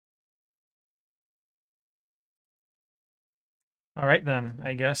All right, then.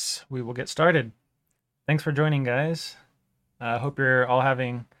 I guess we will get started. Thanks for joining, guys. I hope you're all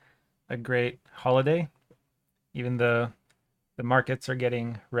having a great holiday, even though the markets are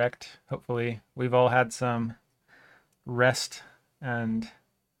getting wrecked. Hopefully, we've all had some rest and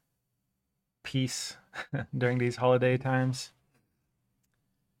peace during these holiday times.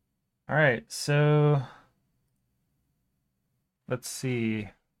 All right, so let's see.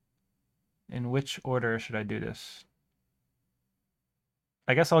 In which order should I do this?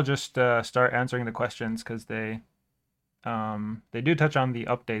 I guess I'll just start answering the questions because they do touch on the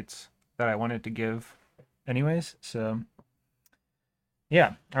updates that I wanted to give, anyways. So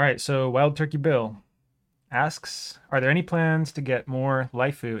yeah. All right. So Wild Turkey Bill asks, are there any plans to get more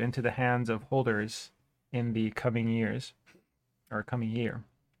Laifu into the hands of holders in the coming years or coming year?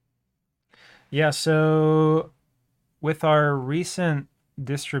 Yeah. So with our recent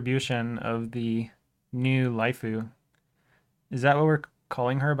distribution of the new Laifu, is that what we're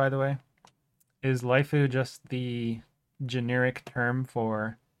calling her, by the way? Is Laifu just the generic term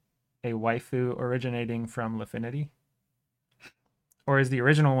for a waifu originating from Lifinity? Or is the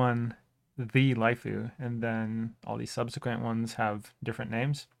original one the Laifu, and then all these subsequent ones have different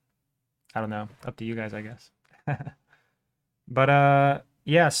names? I don't know. Up to you guys, I guess. But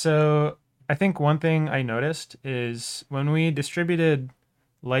yeah, so I think one thing I noticed is when we distributed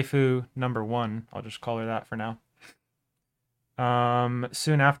Laifu number one, I'll just call her that for now.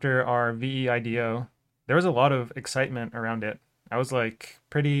 Soon after our VEIDO, there was a lot of excitement around it. I was like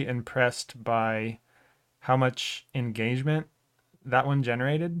pretty impressed by how much engagement that one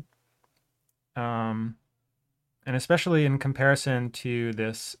generated. Um, and especially in comparison to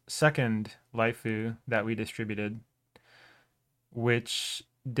this second Laifu that we distributed, which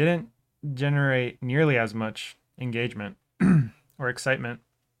didn't generate nearly as much engagement or excitement.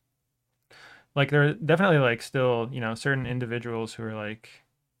 Like there are definitely like still, certain individuals who are like,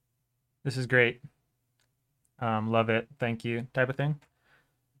 this is great, love it, thank you, type of thing.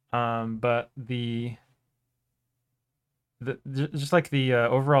 But the just like the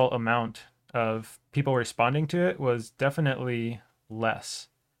overall amount of people responding to it was definitely less.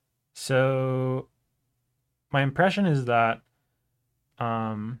 So my impression is that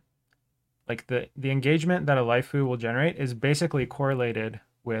um like the engagement that a Laifu will generate is basically correlated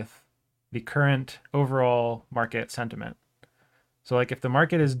with the current overall market sentiment. So like if the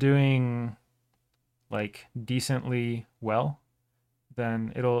market is doing like decently well,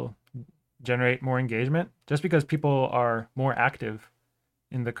 then it'll generate more engagement just because people are more active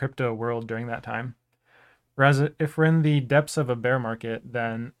in the crypto world during that time. Whereas if we're in the depths of a bear market,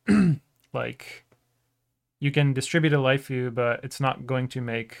 then like you can distribute a Laifu, but it's not going to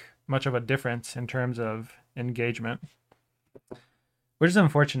make much of a difference in terms of engagement, which is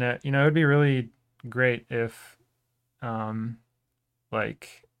unfortunate. It would be really great if um,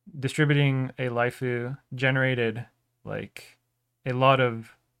 like distributing a Laifu generated like a lot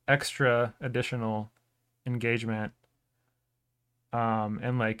of extra additional engagement,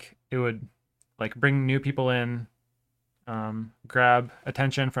 and like it would like bring new people in, grab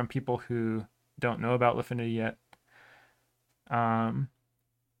attention from people who don't know about Lifinity yet. Um,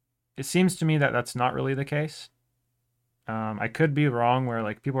 it seems to me that that's not really the case. I could be wrong where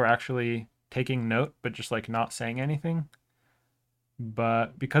like people are actually taking note but just like not saying anything.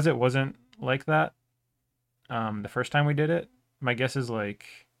 But because it wasn't like that the first time we did it, my guess is like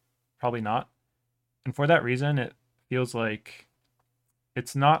probably not. And for that reason, it feels like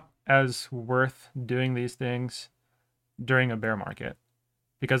it's not as worth doing these things during a bear market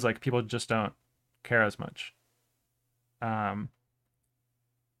because like people just don't care as much. Um,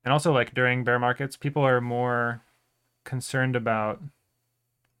 and also like during bear markets, people are more concerned about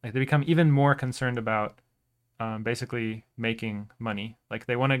like they become even more concerned about basically making money. Like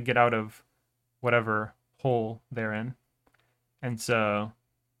they want to get out of whatever hole they're in, and so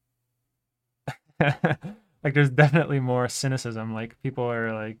like there's definitely more cynicism. Like people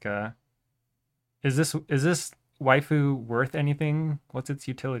are like, is this waifu worth anything? What's its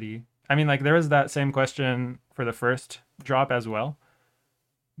utility? I mean, like there was that same question for the first drop as well,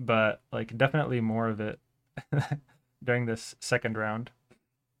 but like definitely more of it during this second round.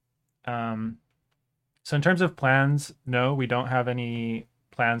 Um, so in terms of plans, no, we don't have any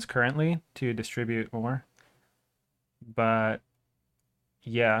plans currently to distribute more. But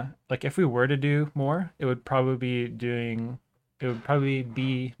yeah, like if we were to do more, it would probably be during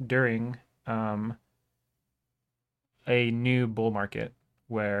a new bull market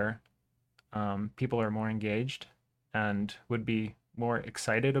where people are more engaged and would be more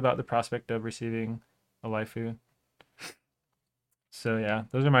excited about the prospect of receiving a Laifu. So yeah,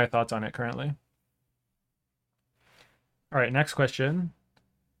 those are my thoughts on it currently. All right, next question.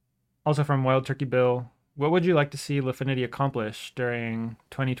 Also from Wild Turkey Bill. What would you like to see Lifinity accomplish during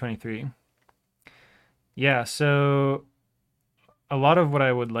 2023? Yeah, so a lot of what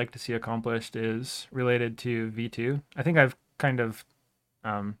I would like to see accomplished is related to V2. I think I've kind of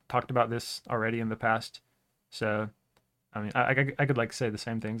talked about this already in the past. So, I mean, I could like say the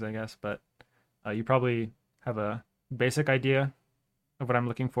same things, I guess, but you probably have a basic idea of what I'm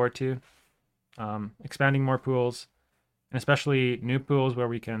looking forward to. Expanding more pools, and especially new pools where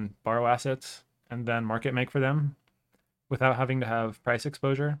we can borrow assets and then market make for them without having to have price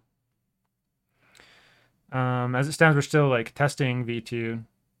exposure. As it stands, we're still like testing V2.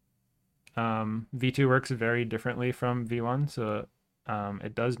 V2 works very differently from V1, so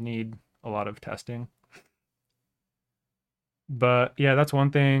it does need a lot of testing. But yeah, that's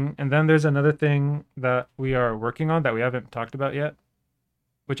one thing. And then there's another thing that we are working on that we haven't talked about yet,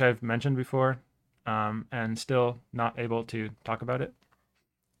 which I've mentioned before, and still not able to talk about it.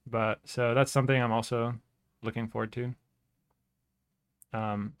 But so that's something I'm also looking forward to.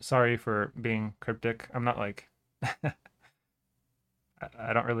 Sorry for being cryptic. I'm not like I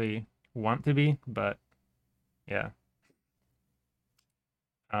don't really want to be, but yeah.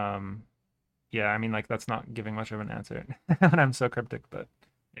 Um, yeah, I mean like that's not giving much of an answer when I'm so cryptic, but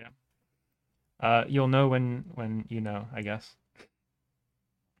yeah. You'll know when you know, I guess.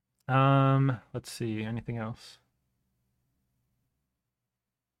 Let's see, anything else?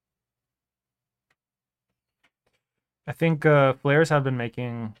 I think Flares have been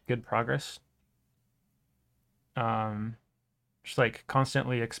making good progress. Um, just like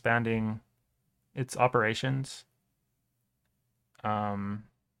constantly expanding its operations, um,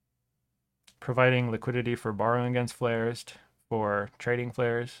 providing liquidity for borrowing against Flares, for trading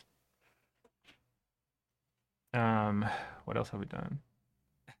Flares. Um, what else have we done?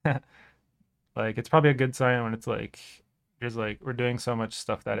 Like it's probably a good sign when it's like there's like we're doing so much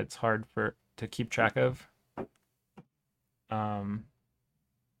stuff that it's hard for to keep track of. Um,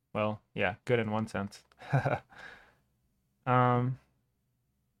 well, yeah, good in one sense. um,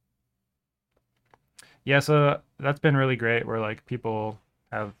 yeah, so that's been really great where like people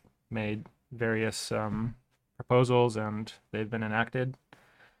have made various proposals and they've been enacted.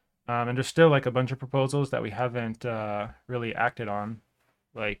 And there's still like a bunch of proposals that we haven't really acted on,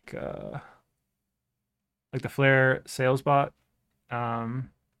 like uh, like the Flare sales bot.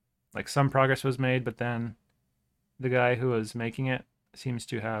 Um, like some progress was made, but then the guy who was making it seems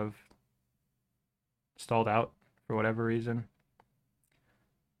to have stalled out for whatever reason.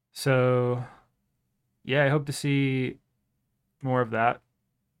 So yeah, I hope to see more of that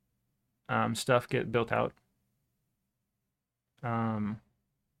stuff get built out. Um,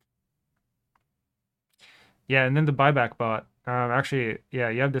 yeah, and then the buyback bot. Actually, yeah,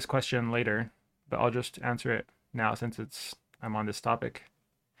 you have this question later, but I'll just answer it now since I'm on this topic.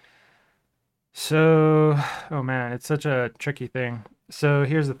 So, oh man, it's such a tricky thing. So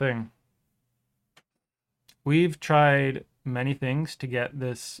here's the thing. We've tried many things to get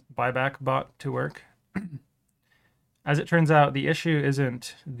this buyback bot to work. As it turns out, the issue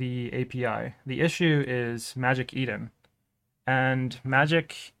isn't the API. The issue is Magic Eden. And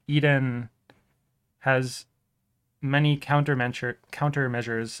Magic Eden has many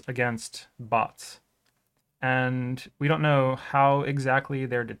countermeasures against bots. And we don't know how exactly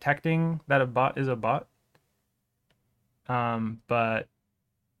they're detecting that a bot is a bot. But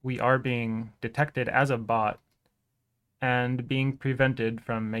we are being detected as a bot and being prevented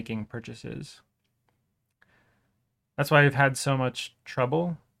from making purchases. That's why I've had so much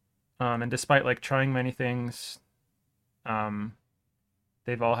trouble. And despite like trying many things, um,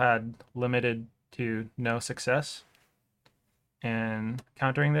 they've all had limited to no success in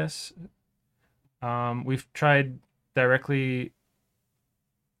countering this. We've tried directly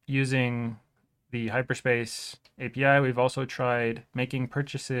using the Hyperspace API. We've also tried making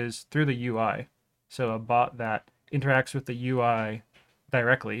purchases through the UI. So a bot that interacts with the UI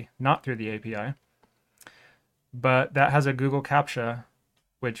directly, not through the API. But that has a Google CAPTCHA,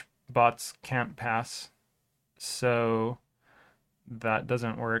 which bots can't pass. So that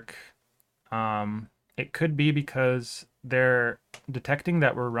doesn't work. It could be because they're detecting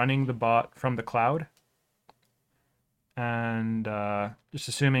that we're running the bot from the cloud, and just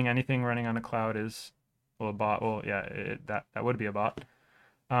assuming anything running on a cloud is well a bot. Well, yeah, that would be a bot.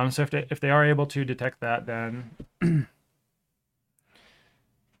 So if they are able to detect that, then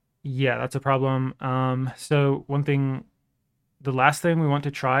yeah, that's a problem. So one thing, the last thing we want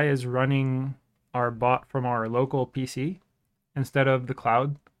to try is running our bot from our local PC instead of the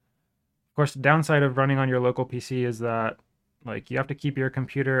cloud. Of course, the downside of running on your local PC is that like you have to keep your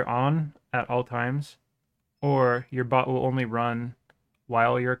computer on at all times. or your bot will only run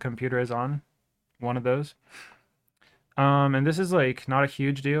while your computer is on, one of those. And this is like not a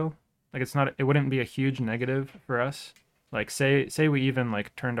huge deal. Like it wouldn't be a huge negative for us. Like say we even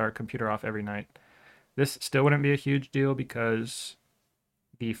like turned our computer off every night. This still wouldn't be a huge deal because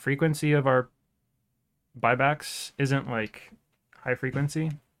the frequency of our buybacks isn't like high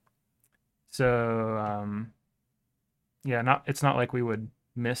frequency. So yeah, not it's not like we would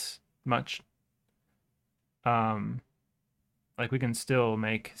miss much. Um like we can still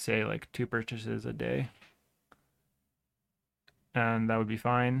make say like 2 purchases a day and that would be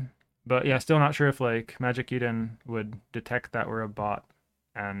fine. But yeah, still not sure if like Magic Eden would detect that we're a bot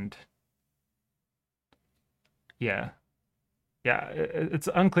and yeah. Yeah, it's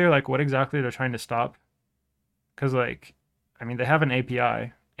unclear like what exactly they're trying to stop cuz like I mean they have an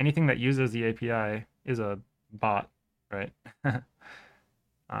API. Anything that uses the API is a bot, right?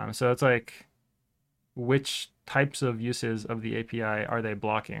 So it's like which types of uses of the API are they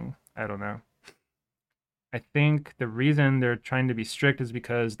blocking? I don't know. I think the reason they're trying to be strict is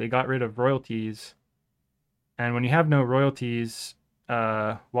because they got rid of royalties. And when you have no royalties,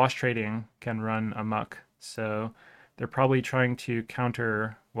 wash trading can run amok. So they're probably trying to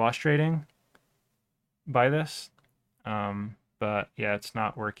counter wash trading by this. But yeah, it's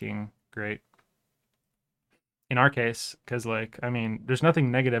not working great in our case because, like, I mean, there's nothing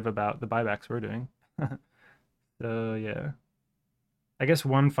negative about the buybacks we're doing. So yeah. I guess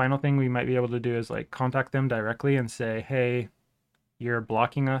one final thing we might be able to do is like contact them directly and say, "Hey, you're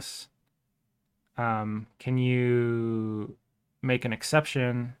blocking us. Can you make an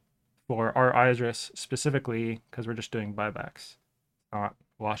exception for our ISRIS specifically because we're just doing buybacks, not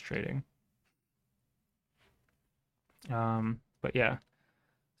wash trading?" But yeah,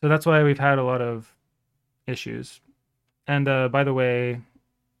 so that's why we've had a lot of issues. And by the way,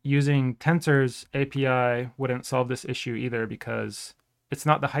 using Tensor's API wouldn't solve this issue either because it's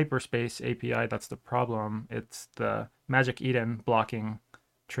not the Hyperspace API that's the problem. It's the Magic Eden blocking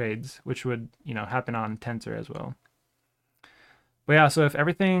trades, which would, happen on Tensor as well. But yeah, so if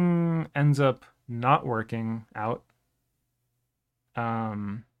everything ends up not working out,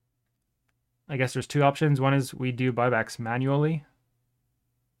 um, I guess there's two options. One is we do buybacks manually,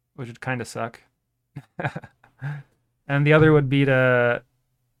 which would kind of suck. And the other would be to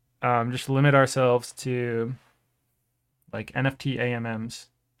just limit ourselves to like NFT AMMs,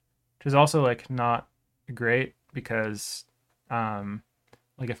 which is also like not great because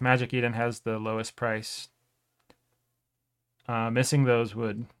like if Magic Eden has the lowest price, missing those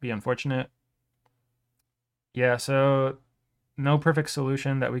would be unfortunate. Yeah, so no perfect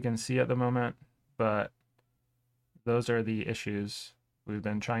solution that we can see at the moment, but those are the issues we've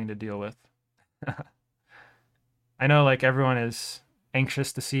been trying to deal with. I know like everyone is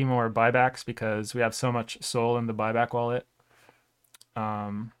anxious to see more buybacks because we have so much SOL in the buyback wallet.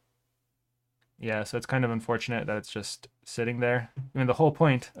 Um, yeah, so it's kind of unfortunate that it's just sitting there. I mean, the whole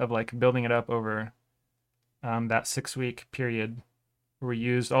point of like building it up over that 6 week period where we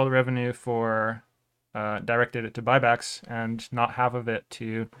used all the revenue for directed it to buybacks and not half of it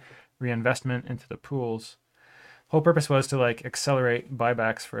to reinvestment into the pools. Whole purpose was to like accelerate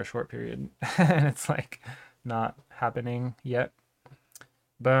buybacks for a short period, and it's like not happening yet.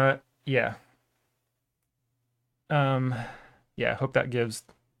 But yeah, um, yeah. Hope that gives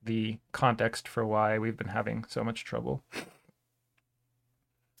the context for why we've been having so much trouble.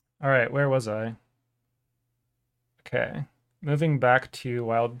 All right, where was I? Okay, moving back to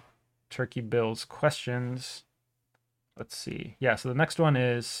Wild Turkey Bill's questions. Let's see. Yeah, so the next one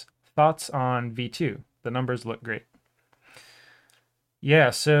is thoughts on V2. The numbers look great. Yeah,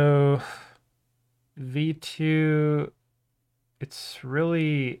 so V2, it's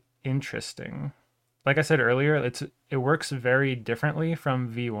really interesting. Like I said earlier, it works very differently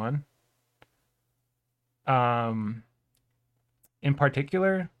from V1. Um, in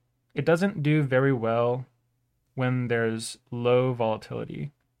particular, it doesn't do very well when there's low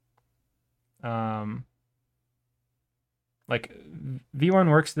volatility. Um, like V1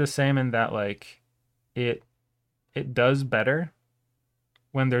 works the same in that like it it does better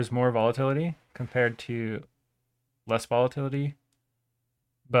when there's more volatility compared to less volatility.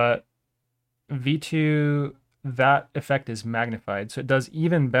 But V2, that effect is magnified. So it does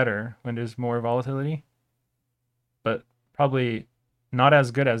even better when there's more volatility, but probably not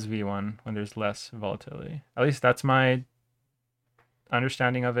as good as V1 when there's less volatility. At least that's my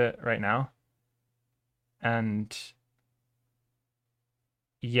understanding of it right now. And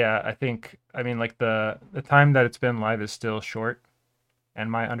yeah, I mean like the time that it's been live is still short and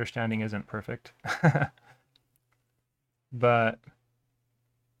my understanding isn't perfect. But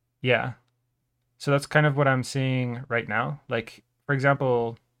yeah. So that's kind of what I'm seeing right now. Like, for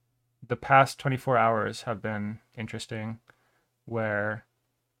example, the past 24 hours have been interesting where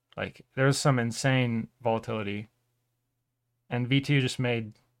like there's some insane volatility and V2 just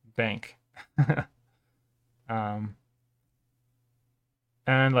made bank. um,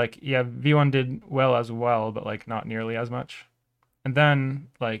 and like, yeah, V1 did well as well, but like not nearly as much. And then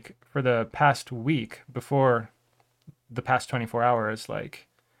like for the past week before the past 24 hours, like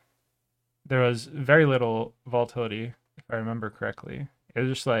there was very little volatility, if I remember correctly. It was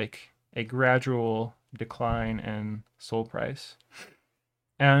just like a gradual decline in SOL price.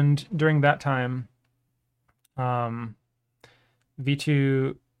 And during that time, um,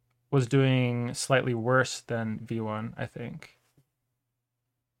 V2 was doing slightly worse than V1, I think.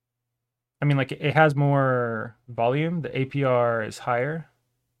 I mean, like it has more volume, the APR is higher,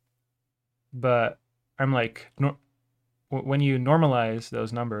 but I'm like, when you normalize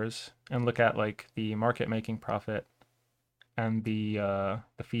those numbers and look at like the market making profit and the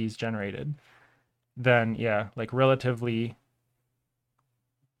fees generated, then yeah, like relatively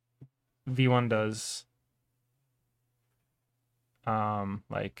V1 does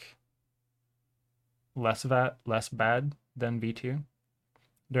like less bad than V2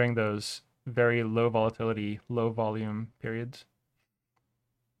 during those very low volatility, low volume periods.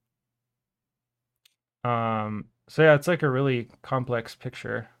 So yeah, it's like a really complex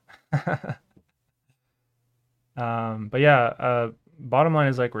picture. But yeah, bottom line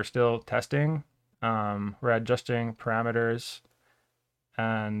is like we're still testing. We're adjusting parameters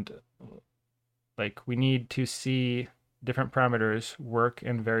and like we need to see different parameters work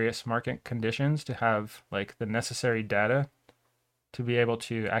in various market conditions to have like the necessary data to be able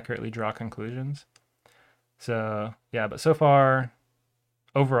to accurately draw conclusions. So yeah, but so far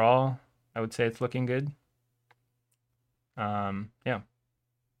overall, I would say it's looking good. Yeah.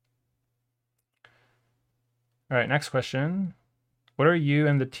 All right, next question. What are you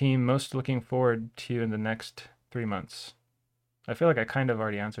and the team most looking forward to in the next 3 months? I feel like I kind of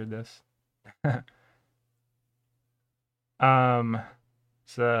already answered this. um,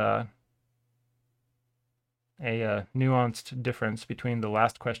 it's a nuanced difference between the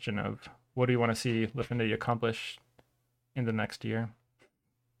last question of what do you want to see Lifinity accomplish in the next year.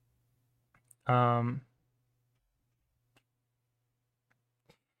 Um,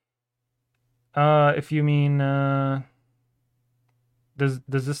 if you mean does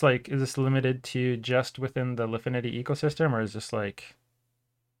this like is this limited to just within the Lifinity ecosystem, or is this like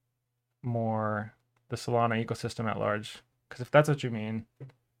more the Solana ecosystem at large? Because if that's what you mean,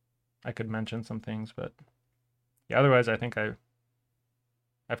 I could mention some things, but yeah, otherwise I think I've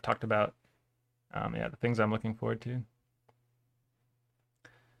talked about yeah, the things I'm looking forward to.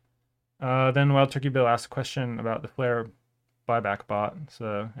 Then Wild Turkey Bill asked a question about the Flare buyback bot.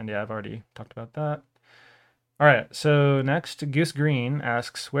 So, and yeah, I've already talked about that. All right, so next, Goose Green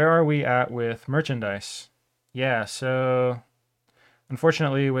asks, where are we at with merchandise? Yeah, so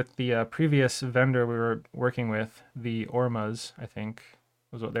unfortunately, with the previous vendor we were working with, the Ormas, I think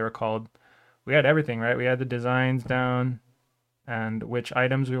was what they were called, we had everything, right? We had the designs down and which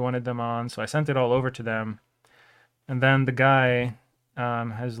items we wanted them on. So I sent it all over to them. And then the guy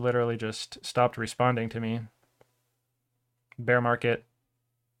has literally just stopped responding to me. Bear market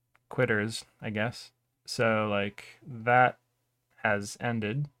quitters, I guess. So, like, that has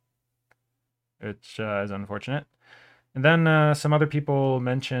ended, which is unfortunate. And then some other people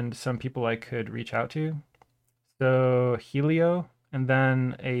mentioned some people I could reach out to. So Helio, and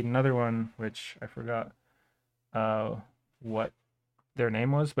then another one which I forgot what their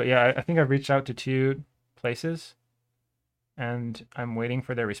name was, but yeah, I think I've reached out to two places, and I'm waiting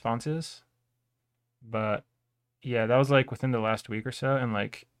for their responses. But yeah, that was like within the last week or so, and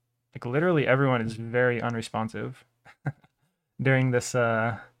like literally everyone is very unresponsive during this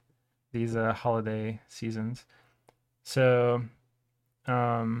these holiday seasons. So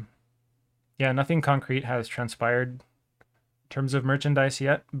um yeah, nothing concrete has transpired in terms of merchandise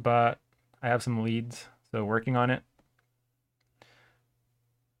yet, but I have some leads, so working on it.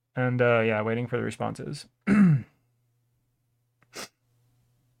 And yeah, waiting for the responses. All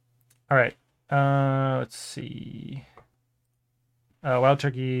right. Let's see. Wild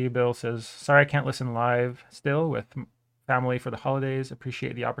Turkey Bill says, sorry I can't listen live still with family for the holidays.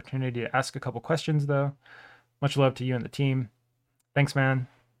 Appreciate the opportunity to ask a couple questions though. Much love to you and the team. Thanks, man.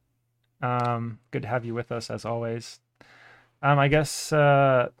 Good to have you with us as always. I guess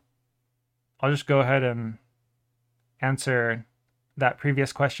I'll just go ahead and answer that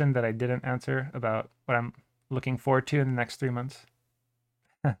previous question that I didn't answer about what I'm looking forward to in the next 3 months.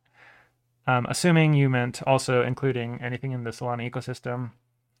 Assuming you meant also including anything in the Solana ecosystem.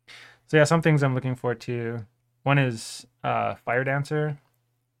 So yeah, some things I'm looking forward to. One is Fire Dancer,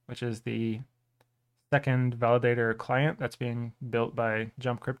 which is the second validator client that's being built by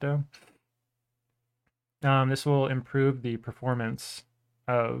Jump Crypto. This will improve the performance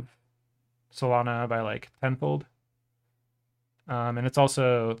of Solana by like tenfold, and it's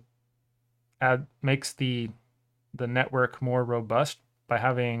also makes the network more robust by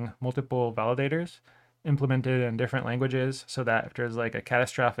having multiple validators implemented in different languages, so that if there's like a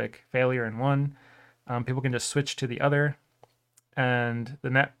catastrophic failure in one, people can just switch to the other, and the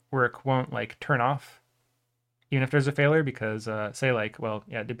network won't like turn off even if there's a failure because say like, well,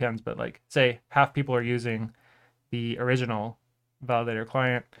 yeah, it depends, but like say half people are using the original validator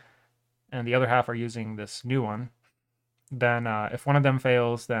client and the other half are using this new one, then if one of them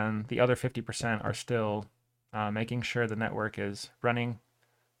fails, then the other 50% are still making sure the network is running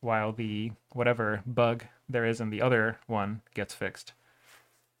while the whatever bug there is in the other one gets fixed.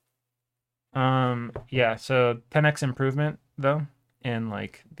 Yeah, so 10x improvement though in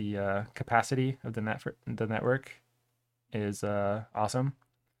like the capacity of the network is awesome.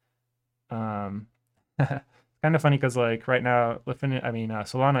 Um, kind of funny because like right now,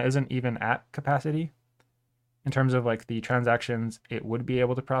 Solana isn't even at capacity in terms of like the transactions it would be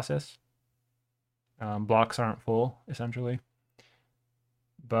able to process. Blocks aren't full essentially,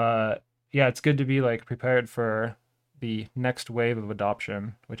 but yeah, it's good to be like prepared for the next wave of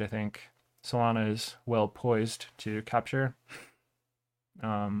adoption, which I think Solana is well poised to capture.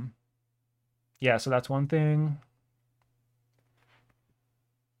 Um, yeah, so that's one thing.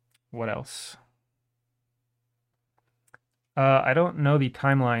 What else? I don't know the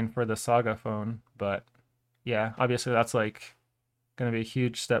timeline for the Saga phone, but yeah, obviously that's like going to be a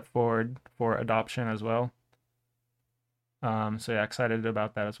huge step forward for adoption as well. So yeah, excited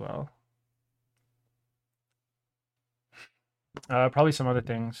about that as well. Probably some other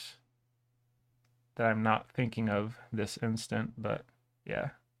things that I'm not thinking of this instant, but yeah.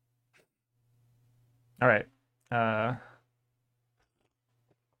 All right. Uh,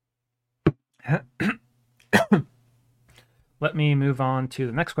 Let me move on to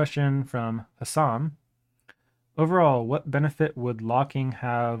the next question from Hassan. Overall, what benefit would locking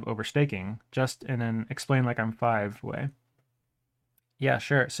have over staking? Just in an explain like I'm five way. Yeah,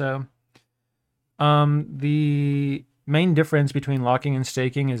 sure. So, the main difference between locking and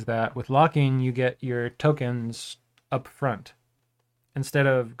staking is that with locking, you get your tokens up front instead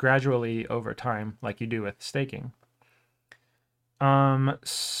of gradually over time like you do with staking.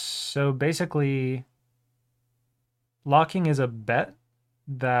 So basically, locking is a bet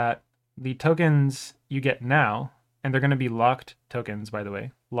that the tokens you get now, and they're going to be locked tokens, by the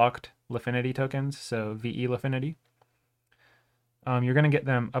way, locked Lifinity tokens, so VE Lifinity. You're going to get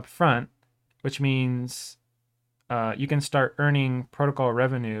them up front, which means you can start earning protocol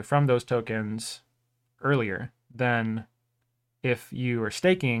revenue from those tokens earlier than if you are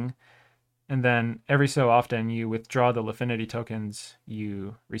staking, and then every so often you withdraw the Lifinity tokens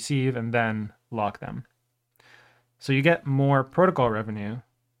you receive and then lock them. So you get more protocol revenue,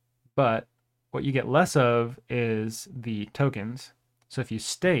 but what you get less of is the tokens. So if you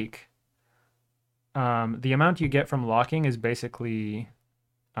stake, the amount you get from locking is basically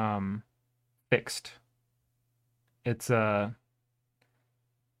fixed. It's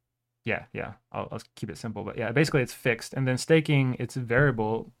yeah. I'll keep it simple, but yeah, basically it's fixed. And then staking, it's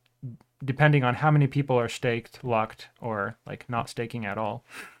variable depending on how many people are staked, locked, or like not staking at all.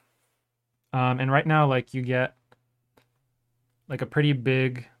 And right now, like you get like a pretty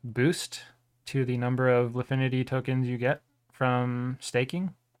big boost to the number of Lifinity tokens you get from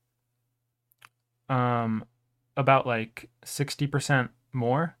staking. About like 60%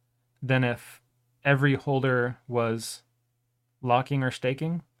 more than if every holder was locking or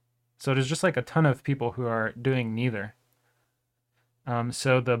staking. So there's just like a ton of people who are doing neither.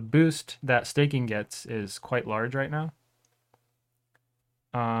 So the boost that staking gets is quite large right now.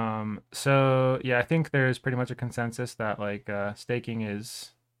 So yeah, I think there's pretty much a consensus that like staking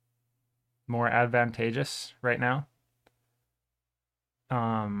is more advantageous right now.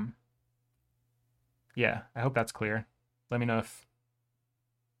 Um, yeah, I hope that's clear. Let me know if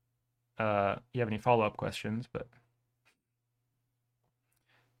you have any follow-up questions, but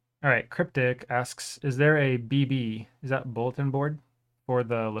all right, Cryptic asks, is there a BB? Is that bulletin board for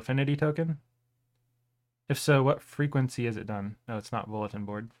the Lifinity token? If so, what frequency is it done? No, it's not bulletin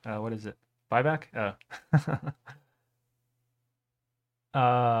board. What is it? Buyback? Oh.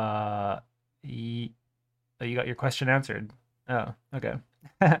 You got your question answered. Oh, okay.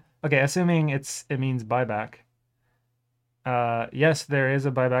 Okay, assuming it means buyback. Yes, there is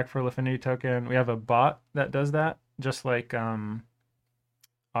a buyback for Lifinity token. We have a bot that does that, just like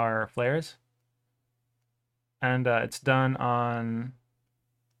our flares, and it's done on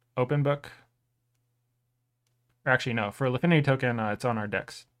OpenBook. Or actually, no, for Lifinity token, it's on our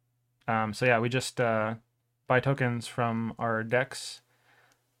DEX. So yeah, we just buy tokens from our DEX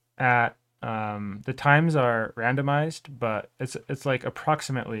at the times are randomized, but it's like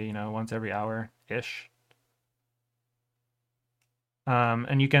approximately, once every hour ish.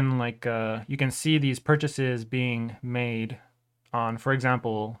 And you can you can see these purchases being made on, for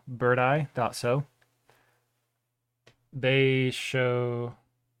example, birdeye.so. They show,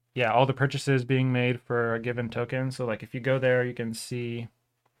 yeah, all the purchases being made for a given token. So like if you go there, you can see,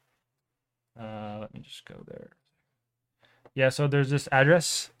 let me just go there. Yeah, so there's this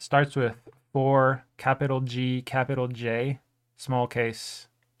address, starts with 4 capital G, capital J, small case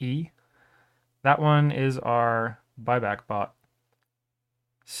E. That one is our buyback bot.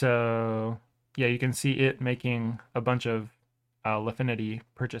 So yeah, you can see it making a bunch of Lifinity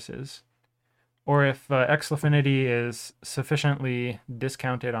purchases. Or if Xlifinity is sufficiently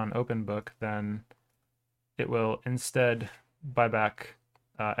discounted on OpenBook, then it will instead buy back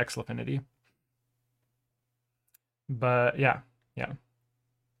Xlifinity. But yeah.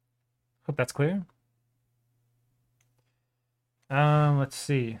 Hope that's clear. Let's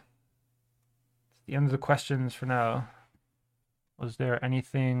see. It's the end of the questions for now. Was there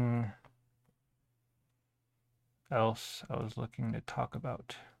anything else I was looking to talk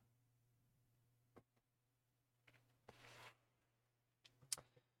about?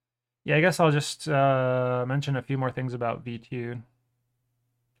 Yeah, I guess I'll just mention a few more things about V2.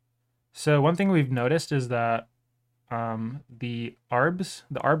 So one thing we've noticed is that the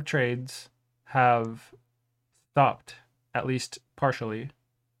ARB trades have stopped, at least partially,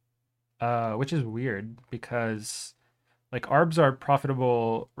 which is weird because like ARBs are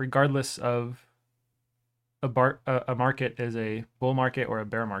profitable regardless of a market is a bull market or a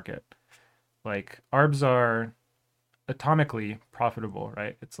bear market. Like ARBs are atomically profitable,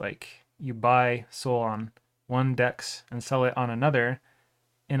 right? It's like you buy SOL on one DEX and sell it on another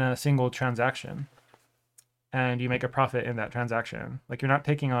in a single transaction, and you make a profit in that transaction. Like you're not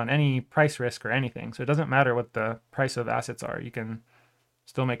taking on any price risk or anything. So it doesn't matter what the price of assets are. You can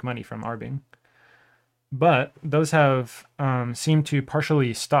still make money from arbing. But those have seemed to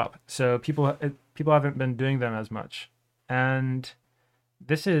partially stop. So people haven't been doing them as much. And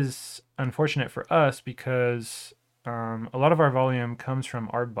this is unfortunate for us because a lot of our volume comes from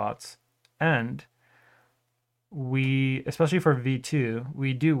ARB bots. And we, especially for V2,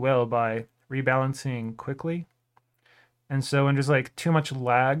 we do well by rebalancing quickly. And so when there's like too much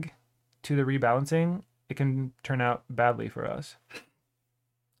lag to the rebalancing, it can turn out badly for us.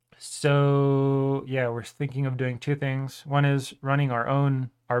 So yeah, we're thinking of doing two things. One is running our own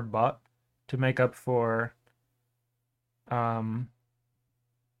ARB bot to make up for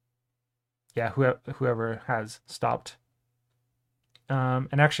whoever has stopped.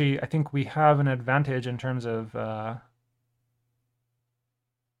 And actually, I think we have an advantage in terms of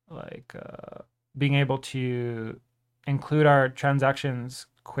being able to include our transactions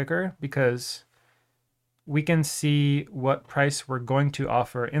quicker because we can see what price we're going to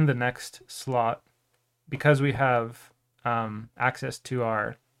offer in the next slot because we have access to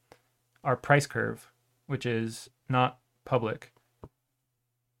our price curve, which is not public.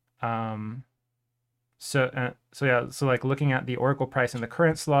 So like looking at the Oracle price in the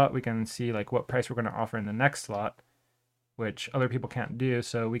current slot, we can see like what price we're going to offer in the next slot, which other people can't do.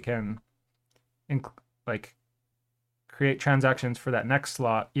 So we can like create transactions for that next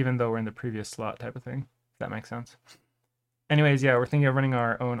slot, even though we're in the previous slot type of thing. If that makes sense. Anyways, yeah, we're thinking of running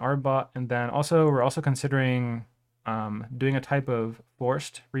our own ARB bot, and then we're also considering doing a type of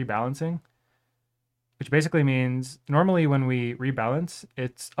forced rebalancing, which basically means normally when we rebalance,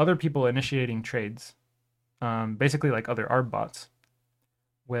 it's other people initiating trades. Basically, like other ARB bots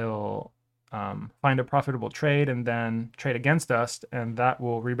will find a profitable trade and then trade against us, and that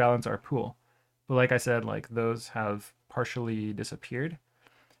will rebalance our pool. But like I said, like those have partially disappeared.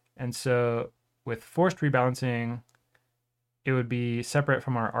 And so with forced rebalancing, it would be separate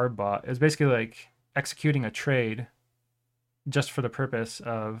from our ARB bot. It's basically like executing a trade just for the purpose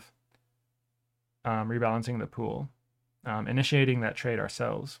of rebalancing the pool, initiating that trade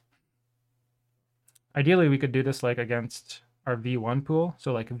ourselves. Ideally, we could do this like against our V1 pool,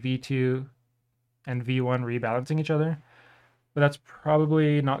 so like V2 and V1 rebalancing each other. But that's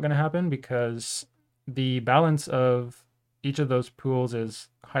probably not going to happen because the balance of each of those pools is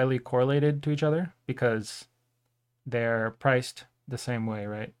highly correlated to each other because they're priced the same way,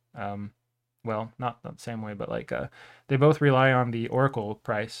 right? Well, not the same way, but like they both rely on the Oracle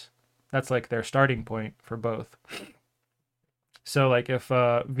price. That's like their starting point for both. So like if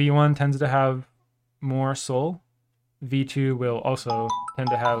V1 tends to have more SOL, V2 will also tend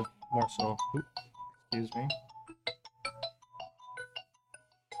to have more SOL. Oop, excuse me.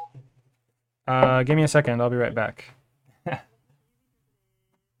 Give me a second. I'll be right back.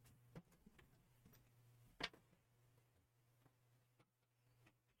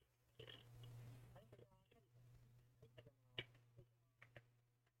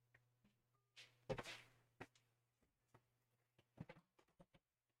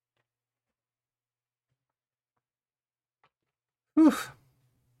 Whew.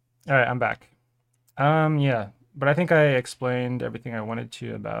 All right, I'm back. Yeah, but I think I explained everything I wanted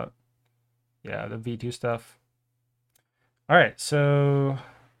to about, yeah, the V2 stuff. All right, so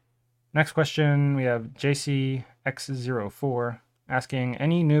next question, we have JCX04 asking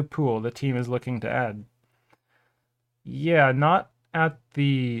any new pool the team is looking to add. Yeah, not at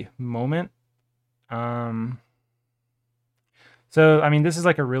the moment. Um, so I mean, this is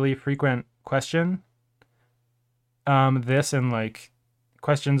like a really frequent question. This and like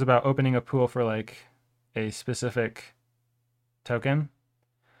questions about opening a pool for like a specific token.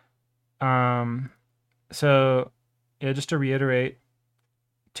 Um, so yeah, just to reiterate,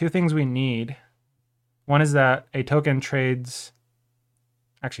 two things we need. One is that a token trades,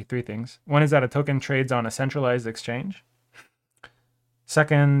 actually, three things. One is that a token trades on a centralized exchange.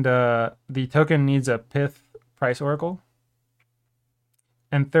 Second, the token needs a Pyth price oracle.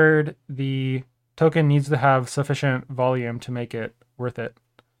 And third, the token needs to have sufficient volume to make it worth it.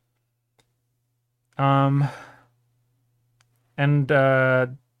 Um, and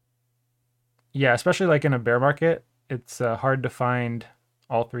yeah, especially like in a bear market, it's hard to find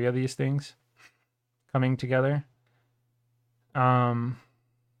all three of these things coming together. Um,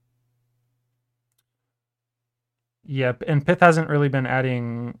 yeah, and Pyth hasn't really been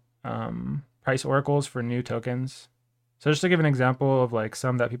adding price oracles for new tokens. So just to give an example of like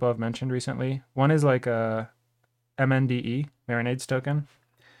some that people have mentioned recently, one is like a MNDE, Marinades token.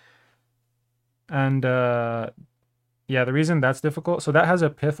 And yeah, the reason that's difficult, so that has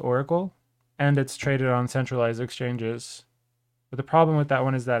a Pyth oracle and it's traded on centralized exchanges. But the problem with that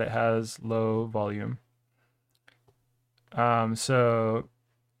one is that it has low volume. So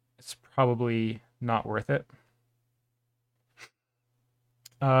it's probably not worth it.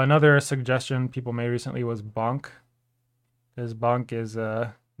 Another suggestion people made recently was Bonk, because Bonk is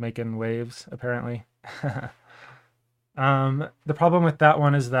making waves apparently. The problem with that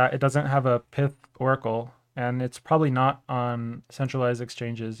one is that it doesn't have a Pyth oracle, and it's probably not on centralized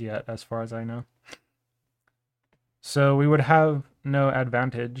exchanges yet, as far as I know. So we would have no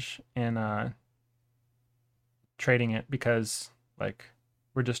advantage in trading it because like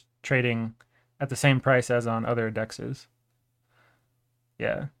we're just trading at the same price as on other dexes.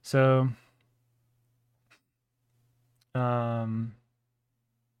 Yeah. So um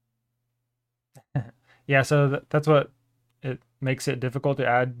yeah, so that's what it makes it difficult to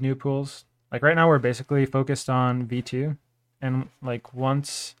add new pools. Like right now we're basically focused on V2, and like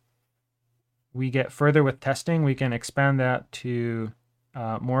once we get further with testing, we can expand that to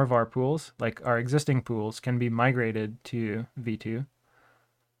more of our pools. Like our existing pools can be migrated to V2.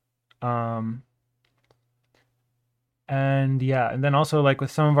 Um, and yeah, and then also like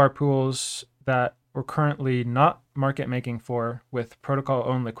with some of our pools that we're currently not market making for with protocol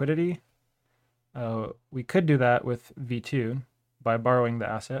owned liquidity, we could do that with V2 by borrowing the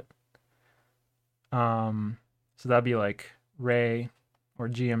asset. So that'd be like Ray or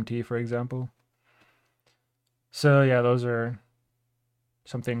GMT, for example. So yeah, those are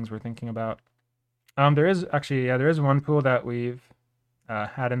some things we're thinking about. There is actually, yeah, there is one pool that we've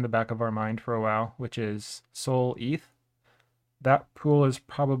had in the back of our mind for a while, which is Sol ETH. That pool is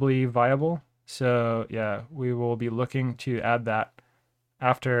probably viable. So yeah, we will be looking to add that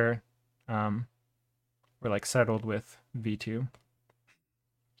after we're like settled with V2.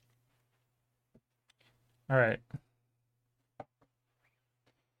 All right.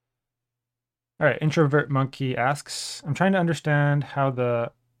 All right. Introvert Monkey asks, I'm trying to understand how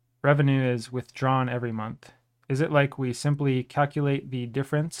the revenue is withdrawn every month. Is it like we simply calculate the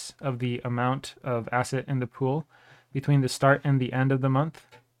difference of the amount of asset in the pool between the start and the end of the month,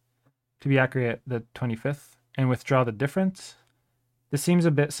 to be accurate, the 25th, and withdraw the difference? This seems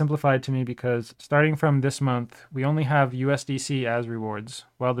a bit simplified to me because starting from this month, we only have USDC as rewards,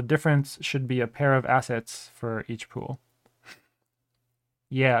 while the difference should be a pair of assets for each pool.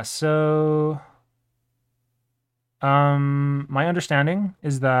 Yeah, so my understanding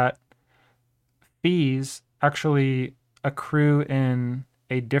is that fees actually accrue in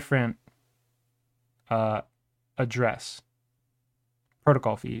a different uh, address,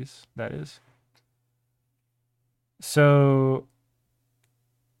 protocol fees, that is. So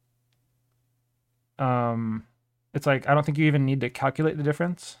it's like I don't think you even need to calculate the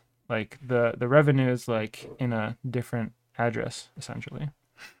difference. Like the revenue is like in a different address essentially.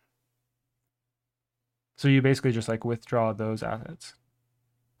 So you basically just like withdraw those assets.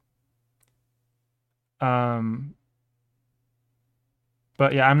 Um,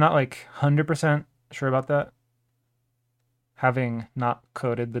 but yeah, I'm not like 100% sure about that, having not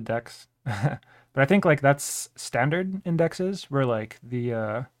coded the DEX. But I think like that's standard indexes where like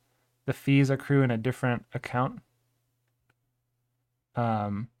the fees accrue in a different account.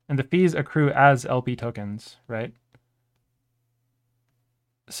 And the fees accrue as LP tokens, right?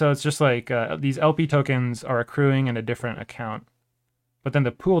 So it's just like these LP tokens are accruing in a different account, but then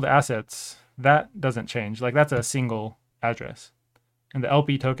the pooled assets that doesn't change. Like that's a single address, and the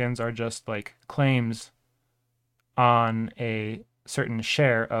LP tokens are just like claims on a certain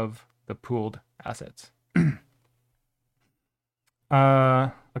share of the pooled assets.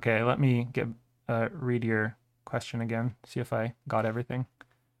 Okay, let me read your question again, see if I got everything.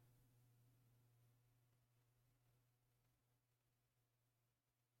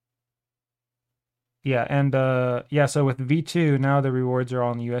 Yeah, and yeah, so with V2 now the rewards are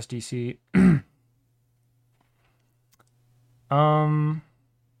all in USDC. um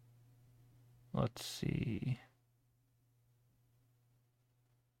let's see.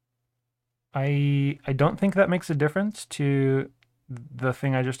 I don't think that makes a difference to the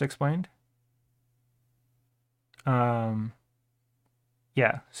thing I just explained. Um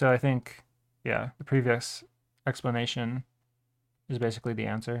yeah, so I think yeah, the previous explanation is basically the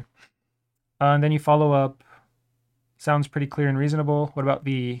answer. And then you follow up, sounds pretty clear and reasonable. What about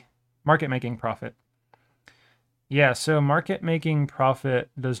the market making profit? Yeah, so market making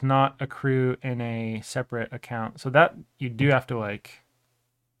profit does not accrue in a separate account. So that you do have to like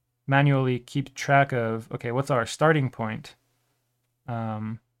manually keep track of, okay, what's our starting point?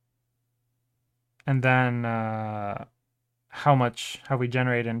 Um, and then how much have we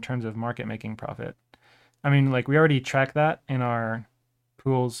generated in terms of market making profit? I mean, like we already track that in our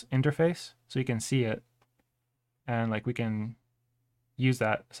pools interface, so you can see it. And like we can use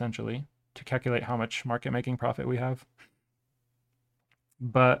that essentially to calculate how much market making profit we have.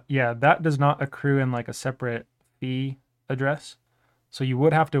 But yeah, that does not accrue in like a separate fee address. So you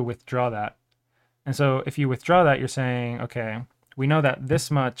would have to withdraw that. And so if you withdraw that, you're saying, okay, we know that this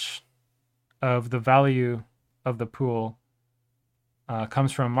much of the value of the pool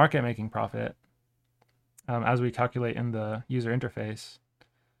comes from market making profit as we calculate in the user interface.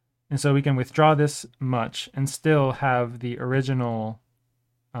 And so we can withdraw this much and still have the original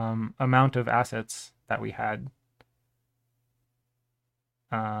amount of assets that we had.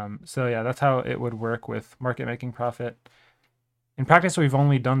 So yeah, that's how it would work with market making profit. In practice, we've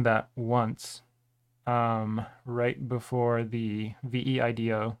only done that once, right before the VE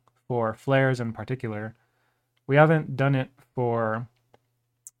IDO for flares in particular. We haven't done it for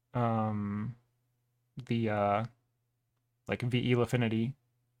the like VE Lifinity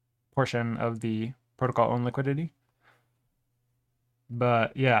portion of the protocol own liquidity.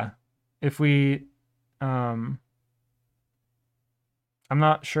 But yeah, if we I'm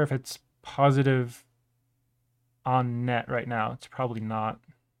not sure if it's positive on net right now. It's probably not.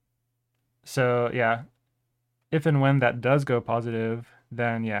 So yeah, if and when that does go positive,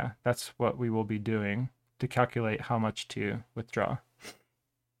 then yeah, that's what we will be doing to calculate how much to withdraw.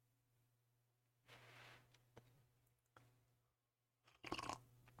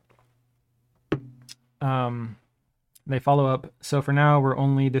 Um, they follow up. So for now, we're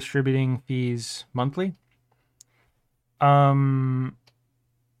only distributing fees monthly.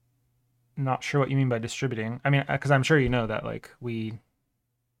 Not sure what you mean by distributing. I mean, because I'm sure you know that like we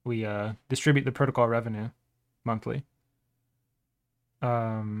distribute the protocol revenue monthly. So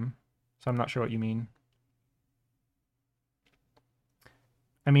I'm not sure what you mean.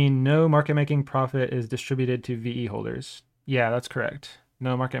 I mean, no market making profit is distributed to VE holders. Yeah, that's correct.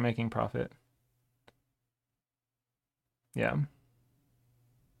 No market making profit. Yeah.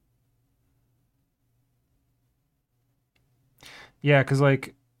 Yeah, because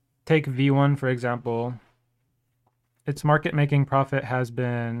like take V1 for example, its market making profit has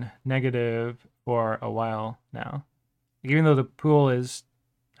been negative for a while now. Even though the pool has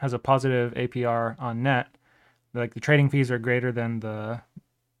a positive APR on net, like the trading fees are greater than the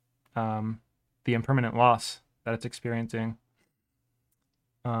impermanent loss that it's experiencing.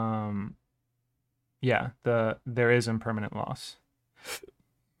 Yeah, there is impermanent loss.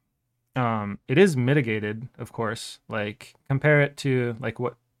 It is mitigated, of course. Like compare it to like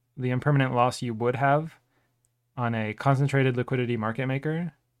what the impermanent loss you would have on a concentrated liquidity market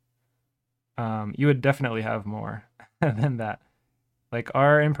maker. you would definitely have more than that. Like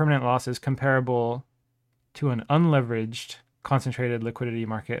our impermanent loss is comparable to an unleveraged concentrated liquidity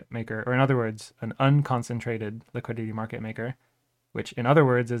market maker, or in other words, an unconcentrated liquidity market maker, which in other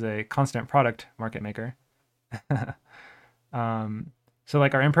words is a constant product market maker. um, so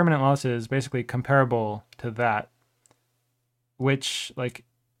like our impermanent loss is basically comparable to that, which like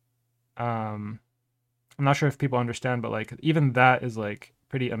um, I'm not sure if people understand, but like even that is like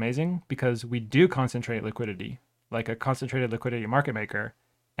pretty amazing because we do concentrate liquidity, like a concentrated liquidity market maker,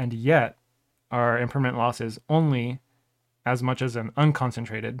 and yet our impermanent loss is only as much as an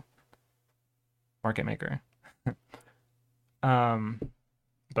unconcentrated market maker. um,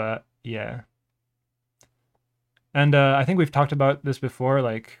 but yeah, and I think we've talked about this before,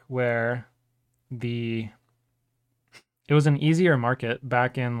 like where the it was an easier market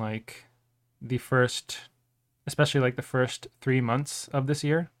back in like the first, especially like the first 3 months of this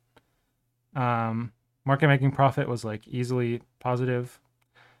year. Um, Market making profit was like easily positive.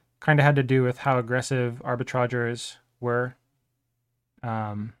 Kind of had to do with how aggressive arbitrageurs were.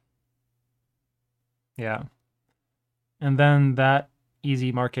 Um, yeah, and then that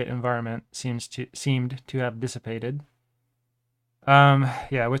easy market environment seemed to have dissipated.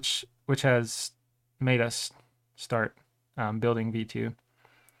 Yeah, which has made us start building V2.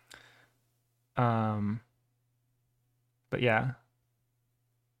 Um, but yeah,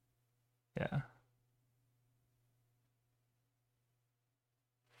 yeah.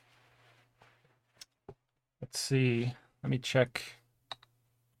 Let's see. Let me check.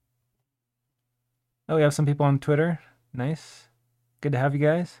 Oh, we have some people on Twitter. Nice. Good to have you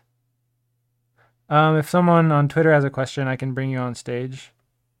guys. If someone on Twitter has a question, I can bring you on stage.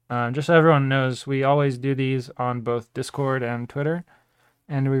 Just so everyone knows, we always do these on both Discord and Twitter,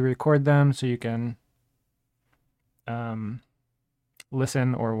 and we record them so you can um,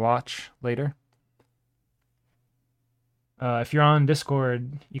 listen or watch later. If you're on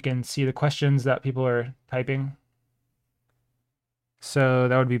Discord, you can see the questions that people are typing. So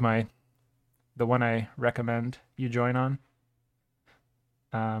that would be the one I recommend you join on.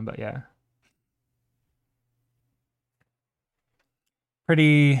 But yeah,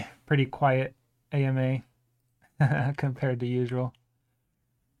 pretty quiet AMA compared to usual.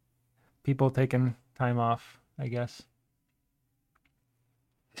 People taking time off, I guess.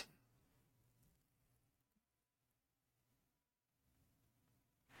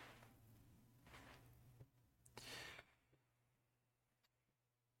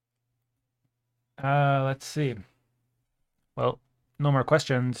 Let's see. Well, no more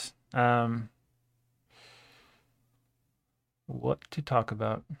questions. What to talk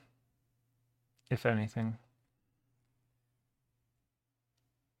about, if anything?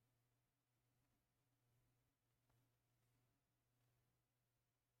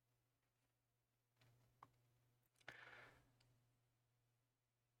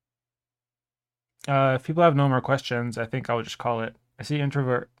 If people have no more questions, I think I'll just call it. I see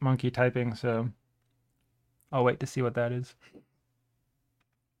introvert monkey typing, so I'll wait to see what that is.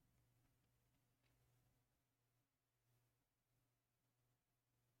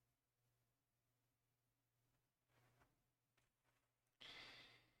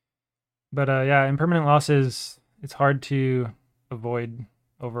 But yeah, impermanent losses, it's hard to avoid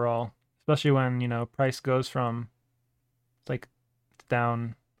overall, especially when, price goes from it's like it's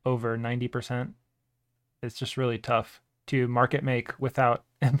down over 90%. It's just really tough to market make without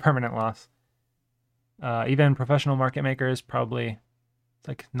impermanent loss. Even professional market makers probably it's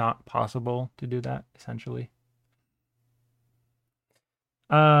like not possible to do that essentially.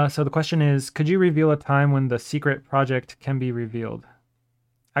 So the question is, could you reveal a time when the secret project can be revealed?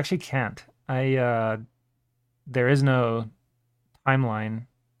 Actually, can't. There is no timeline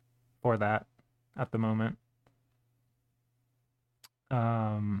for that at the moment.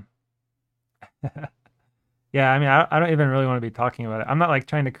 Um, yeah, I mean, I don't even really want to be talking about it. I'm not like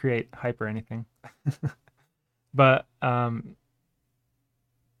trying to create hype or anything, but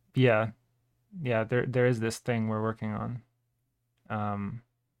yeah, yeah, there is this thing we're working on, um,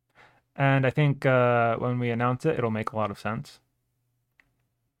 and I think when we announce it, it'll make a lot of sense.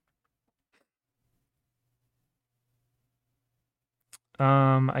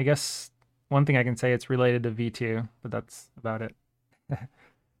 I guess one thing I can say it's related to V2, but that's about it.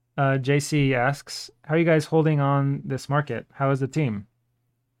 JC asks, "How are you guys holding on this market? How is the team?"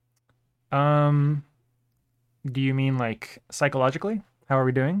 Um, do you mean like psychologically? How are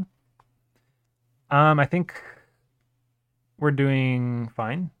we doing? I think we're doing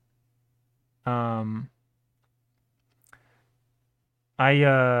fine. Um,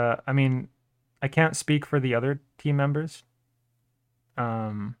 I mean, I can't speak for the other team members.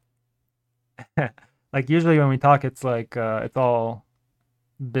 Um, Like usually when we talk, it's all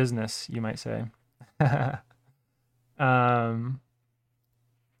business, you might say. um,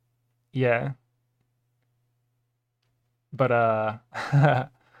 yeah, but yeah,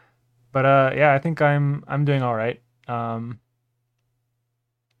 I think I'm doing all right. Um,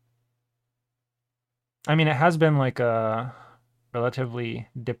 I mean, it has been like a relatively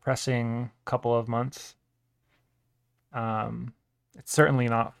depressing couple of months. Um, it's certainly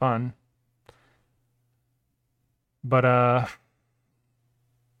not fun, but I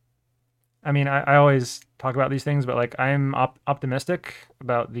mean, I always talk about these things, but like I'm optimistic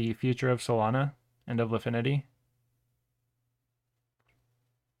about the future of Solana and of Lifinity.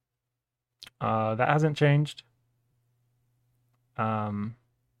 That hasn't changed. Um,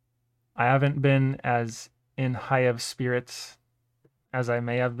 I haven't been as in high of spirits as I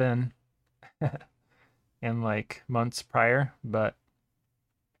may have been in like months prior, but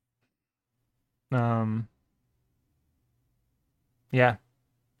um, yeah,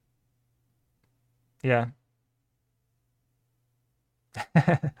 yeah.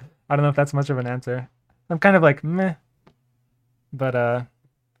 I don't know if that's much of an answer. I'm kind of like meh, but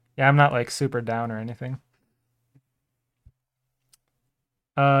yeah, I'm not like super down or anything.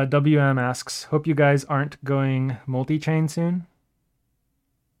 WM asks, hope you guys aren't going multi-chain soon.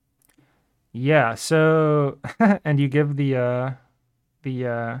 Yeah, so and you give the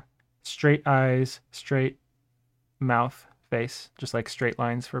straight eyes, straight mouth, face, just like straight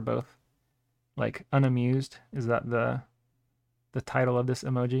lines for both. Like unamused, is that the title of this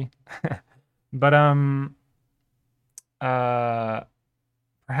emoji? But uh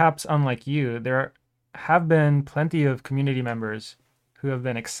perhaps unlike you, there have been plenty of community members who have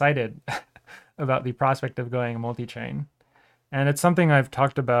been excited about the prospect of going multi-chain. And it's something I've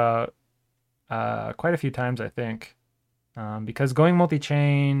talked about quite a few times, I think, because going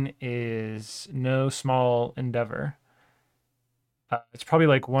multi-chain is no small endeavor. It's probably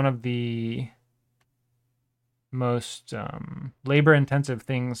like one of the most labor-intensive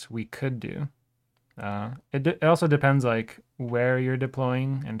things we could do. It also depends like where you're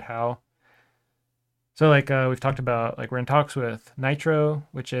deploying and how. So like we've talked about, like we're in talks with Nitro,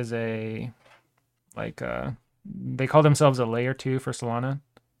 which is a like they call themselves a layer two for Solana.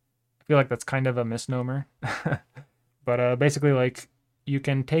 I feel like that's kind of a misnomer. But basically, like you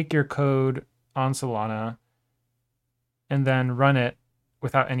can take your code on Solana and then run it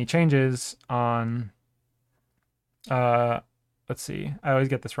without any changes on uh let's see, I always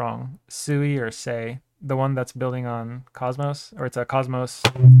get this wrong. Sui or Sei, the one that's building on Cosmos, or it's a Cosmos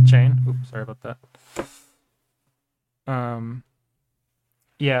chain. Oops, sorry about that. Um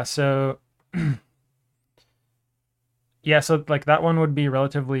yeah, so yeah, so like that one would be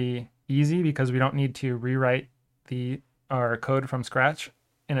relatively easy because we don't need to rewrite the our code from scratch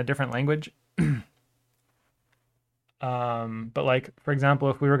in a different language. But like for example,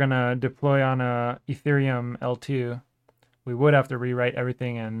 if we were gonna deploy on a Ethereum L2, we would have to rewrite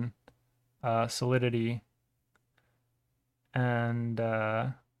everything in Solidity, and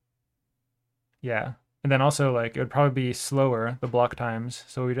yeah, and then also like it would probably be slower the block times,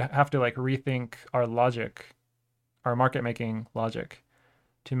 so we'd have to like rethink our logic, our market making logic,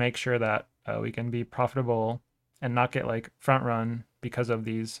 to make sure that we can be profitable and not get like front run because of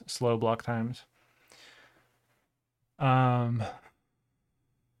these slow block times. Um,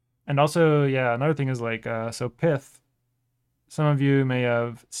 and also, yeah, another thing is like so Pyth. Some of you may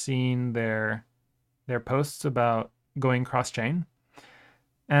have seen their posts about going cross chain,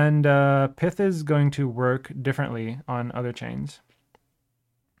 and Pyth is going to work differently on other chains.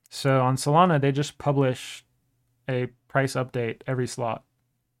 So on Solana, they just publish a price update every slot,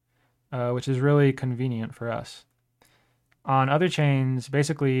 which is really convenient for us. On other chains,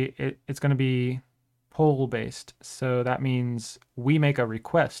 basically, it's going to be poll based. So that means we make a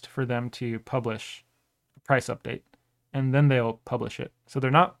request for them to publish a price update, and then they'll publish it. So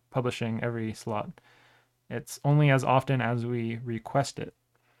they're not publishing every slot. It's only as often as we request it.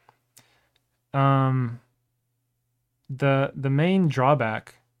 Um, the main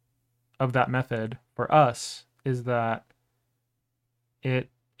drawback of that method for us is that it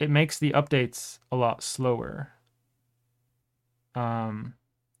it makes the updates a lot slower. Um,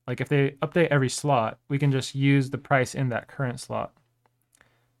 like if they update every slot, we can just use the price in that current slot.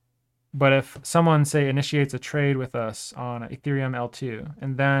 But if someone say initiates a trade with us on Ethereum L2,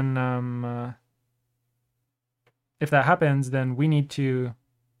 and then if that happens, then we need to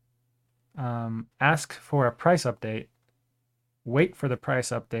ask for a price update, wait for the price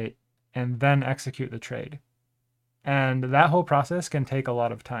update, and then execute the trade. And that whole process can take a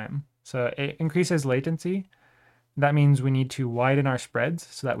lot of time. So it increases latency, That means we need to widen our spreads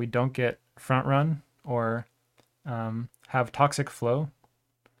so that we don't get front run or have toxic flow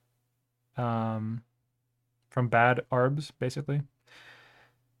from bad arbs, basically.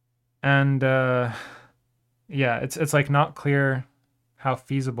 And yeah, it's like not clear how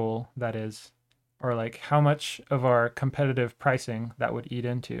feasible that is, or like how much of our competitive pricing that would eat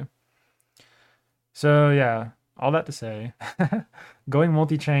into. So yeah, all that to say, going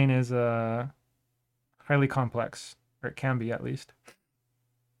multi-chain is highly complex, or it can be at least.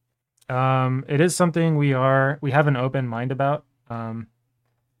 It is something we have an open mind about.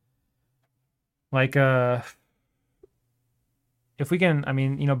 Like if we can, I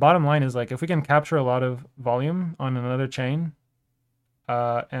mean, bottom line is like if we can capture a lot of volume on another chain,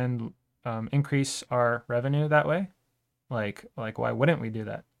 and increase our revenue that way, like why wouldn't we do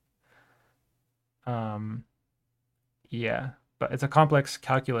that? Um, yeah, but it's a complex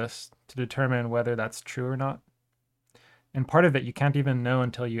calculus to determine whether that's true or not. And part of it you can't even know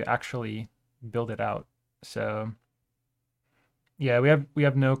until you actually build it out. So yeah, we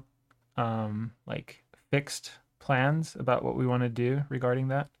have no like fixed plans about what we want to do regarding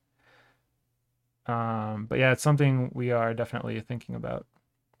that. But yeah, it's something we are definitely thinking about.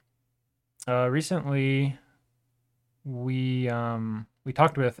 Recently, we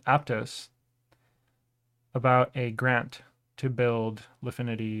talked with Aptos about a grant to build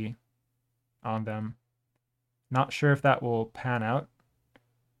Lifinity on them. Not sure if that will pan out.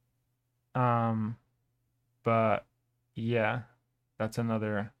 Um, but yeah, that's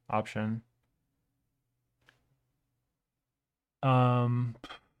another option. Um,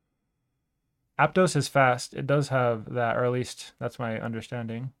 Aptos is fast. It does have that, or at least that's my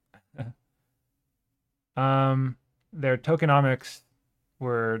understanding. um, their tokenomics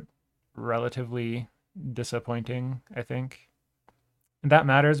were relatively disappointing, I think. And that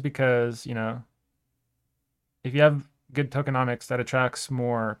matters because, if you have good tokenomics, that attracts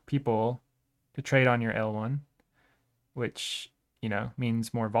more people to trade on your L1, which,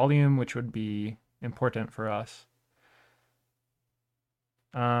 means more volume, which would be important for us.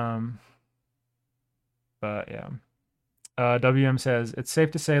 Um, but yeah. WM says it's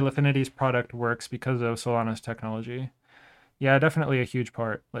safe to say Lifinity's product works because of Solana's technology. Yeah, definitely a huge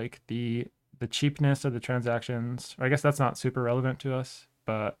part. Like the cheapness of the transactions. Or I guess that's not super relevant to us,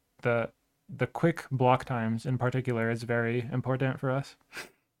 but the quick block times in particular is very important for us.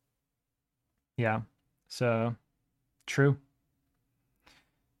 Yeah. So true.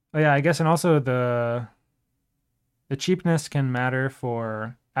 Oh yeah, I guess, and also the cheapness can matter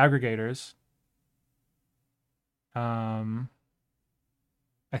for aggregators. Um,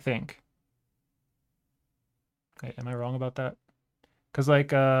 I think. Okay, am I wrong about that? Because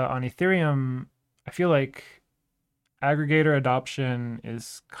like on Ethereum, I feel like aggregator adoption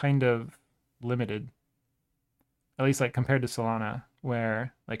is kind of limited, at least like compared to Solana,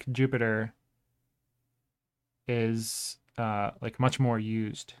 where like Jupiter is like much more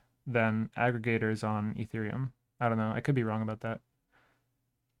used than aggregators on Ethereum. I don't know. I could be wrong about that,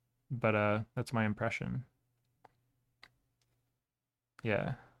 but that's my impression.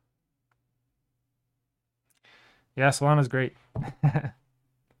 Yeah. Yeah, Solana's great.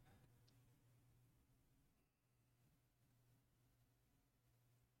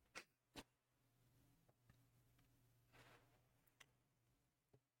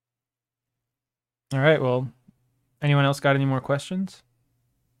 All right. Well, anyone else got any more questions?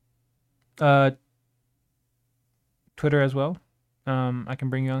 Uh, Twitter as well. I can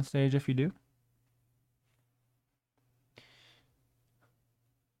bring you on stage if you do.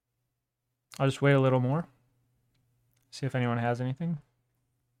 I'll just wait a little more, see if anyone has anything.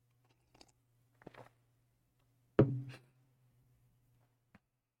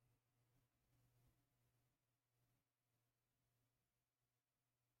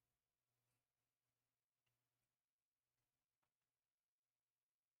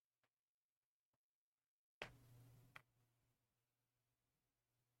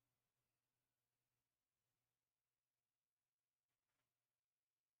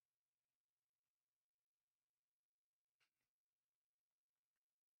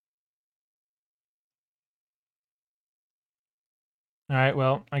 All right.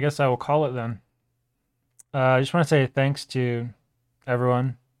 Well, I guess I will call it then. I just want to say thanks to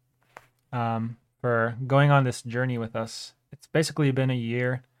everyone for going on this journey with us. It's basically been a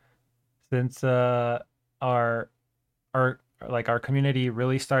year since our our our community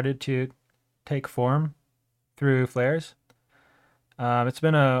really started to take form through flares. It's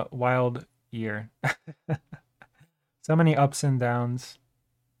been a wild year. So many ups and downs.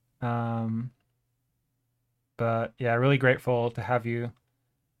 Um, but yeah, really grateful to have you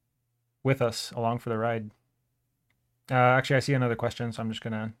with us along for the ride. Actually, I see another question, so I'm just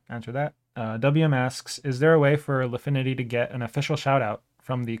gonna answer that. WM asks, is there a way for Lifinity to get an official shout out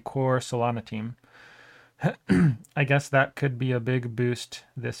from the core Solana team? I guess that could be a big boost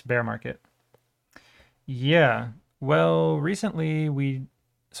this bear market. Yeah. Well, recently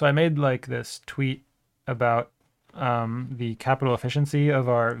so I made like this tweet about the capital efficiency of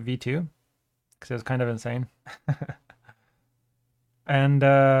our V2 because it was kind of insane. And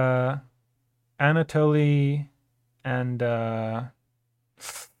Anatoly and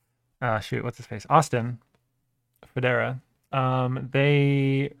shoot, what's his face? Austin Federa.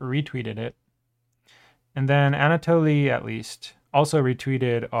 They retweeted it. And then Anatoly, at least, also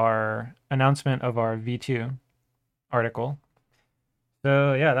retweeted our announcement of our V2 article.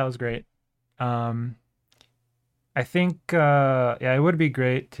 So yeah, that was great. Um, I think yeah, it would be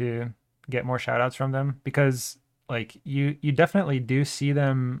great to get more shout outs from them because like you definitely do see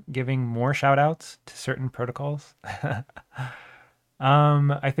them giving more shout outs to certain protocols.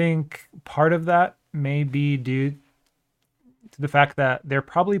 I think part of that may be due to the fact that they're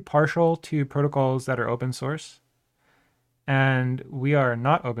probably partial to protocols that are open source, and we are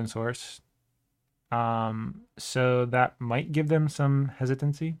not open source. So that might give them some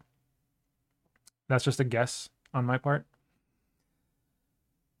hesitancy. That's just a guess on my part.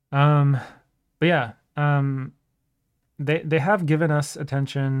 Um, but yeah, they have given us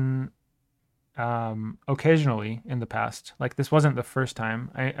attention occasionally in the past. Like this wasn't the first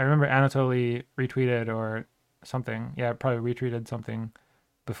time. I remember Anatoly retweeted or something. Yeah, probably retweeted something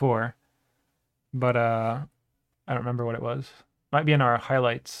before, but I don't remember what it was. Might be in our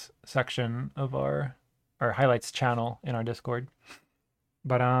highlights section of our highlights channel in our Discord.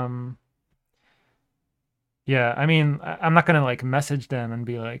 But yeah, I mean, I'm not gonna like message them and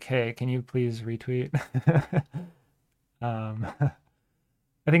be like, "Hey, can you please retweet?" um,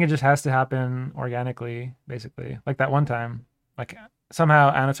 I think it just has to happen organically, basically. Like that one time, like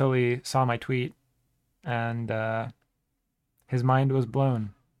somehow Anatoly saw my tweet and his mind was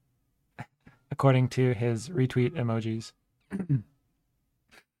blown, according to his retweet emojis.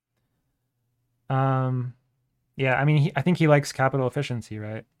 um, yeah, I mean, I think he likes capital efficiency,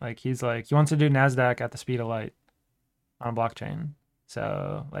 right? Like he's like he wants to do Nasdaq at the speed of light on a blockchain.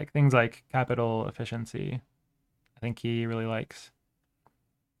 So like things like capital efficiency, I think he really likes.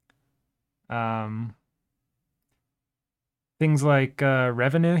 Um, things like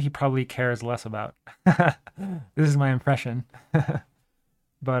revenue, he probably cares less about. This is my impression.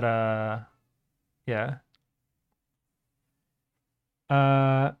 But yeah.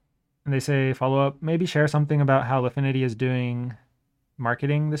 Uh, and they say follow up, maybe share something about how Lifinity is doing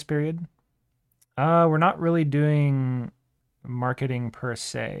marketing this period. We're not really doing marketing per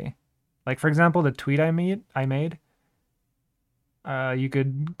se. Like for example, the tweet I made, you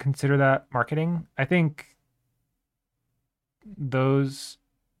could consider that marketing. I think those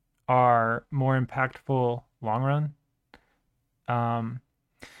are more impactful long run. Um,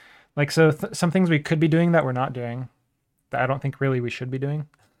 like so, some things we could be doing that we're not doing that I don't think really we should be doing.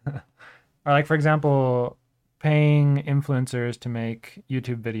 Or like for example, paying influencers to make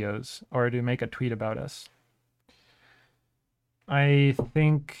YouTube videos or to make a tweet about us. I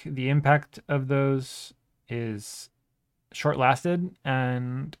think the impact of those is short lasted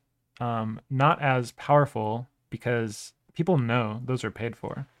and not as powerful because people know those are paid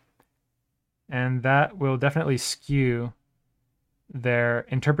for. And that will definitely skew their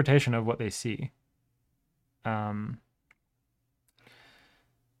interpretation of what they see. Um,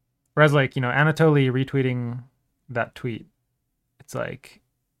 whereas, like, Anatoly retweeting that tweet, it's like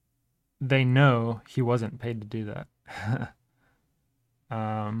they know he wasn't paid to do that.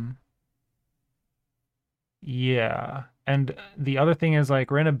 um, yeah. And the other thing is,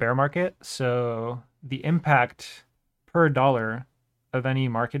 like, we're in a bear market. So the impact per dollar of any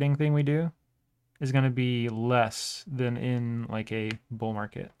marketing thing we do is going to be less than in like a bull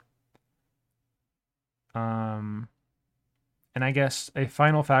market. Um, and I guess a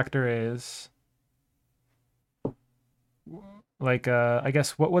final factor is like I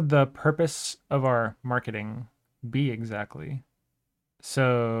guess what would the purpose of our marketing be exactly?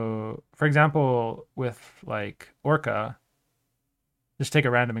 So, for example, with like Orca, just take a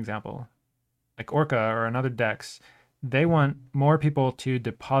random example. Like Orca or another DEX, they want more people to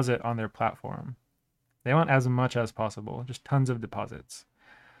deposit on their platform. They want as much as possible, just tons of deposits.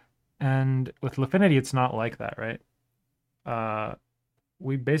 And with Lifinity, it's not like that, right? Uh,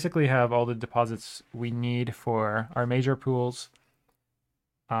 we basically have all the deposits we need for our major pools,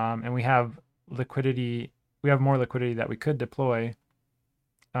 and we have liquidity. We have more liquidity that we could deploy.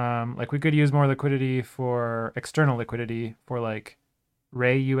 Like we could use more liquidity for external liquidity for like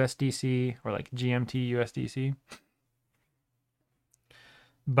Ray USDC or like GMT USDC.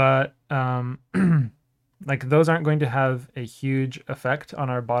 But like those aren't going to have a huge effect on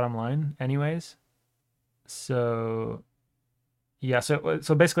our bottom line anyways. So yeah, so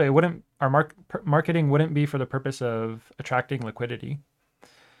basically it wouldn't our marketing wouldn't be for the purpose of attracting liquidity.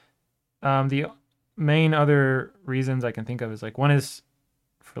 The main other reasons I can think of is like one is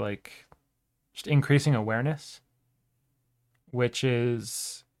for like just increasing awareness, which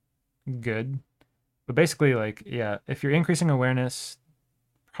is good. But basically, like, yeah, if you're increasing awareness,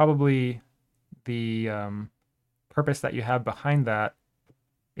 probably the purpose that you have behind that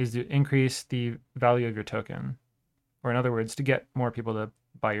is to increase the value of your token, or in other words, to get more people to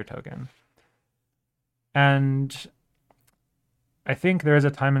buy your token. And I think there is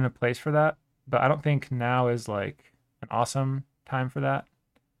a time and a place for that, but I don't think now is like an awesome time for that.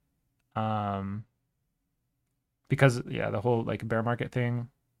 Um, because yeah, the whole like bear market thing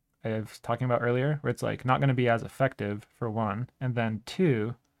I was talking about earlier, where it's like not going to be as effective for one, and then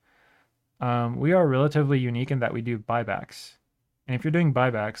two, we are relatively unique in that we do buybacks. And if you're doing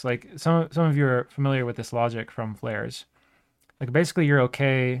buybacks, like some of you are familiar with this logic from flares. Like basically you're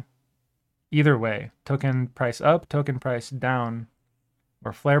okay either way. Token price up, token price down,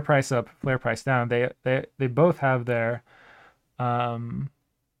 or flare price up, flare price down. They both have their um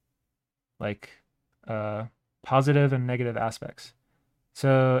like uh positive and negative aspects.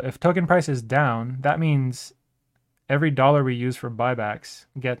 So if token price is down, that means every dollar we use for buybacks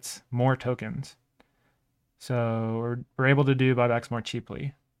gets more tokens. So we're able to do buybacks more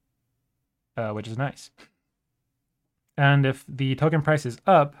cheaply, which is nice. And if the token price is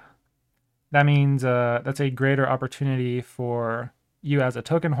up, that means that's a greater opportunity for you as a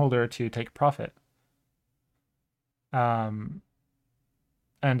token holder to take profit. Um,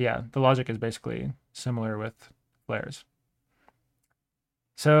 and yeah, the logic is basically similar with flares.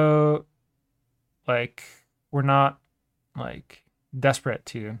 So like we're not like desperate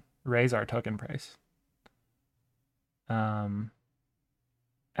to raise our token price. Um,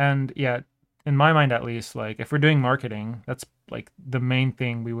 and yeah, in my mind at least, like if we're doing marketing, that's like the main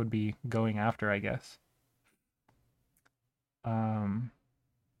thing we would be going after, I guess. Um,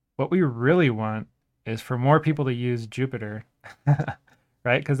 what we really want is for more people to use Jupiter,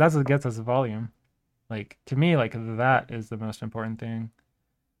 right? Because that's what gets us volume. Like to me, like that is the most important thing.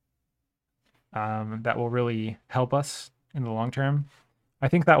 That will really help us in the long term. I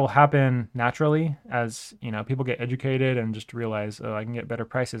think that will happen naturally as people get educated and just realize, oh, I can get better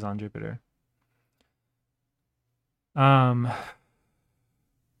prices on Jupiter. Um,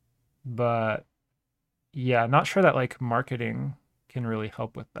 but yeah, not sure that like marketing can really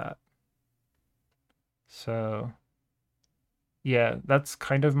help with that. So yeah, that's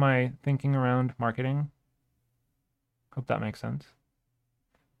kind of my thinking around marketing. Hope that makes sense.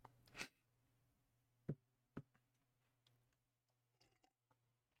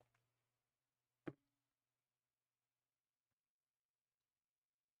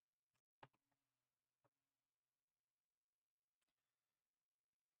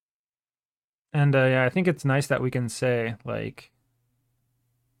 And yeah, I think it's nice that we can say like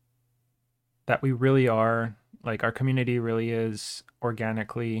that we really are like our community really is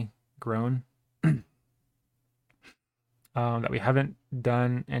organically grown. That we haven't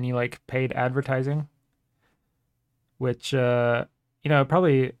done any like paid advertising, which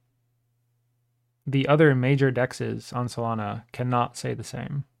probably the other major dexes on Solana cannot say the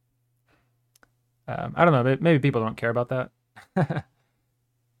same. I don't know, maybe people don't care about that.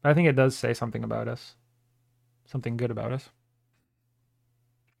 But I think it does say something about us, something good about us.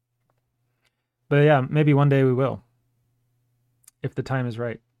 But yeah, maybe one day we will, if the time is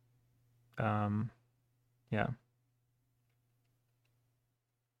right. Um, yeah.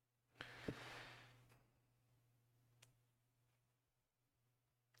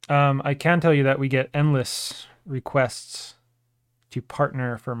 I can tell you that we get endless requests to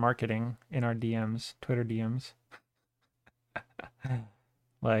partner for marketing in our DMs, Twitter DMs.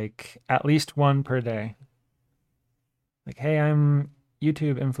 Like at least one per day. Like, hey, I'm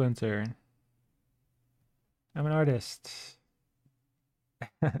YouTube influencer. I'm an artist.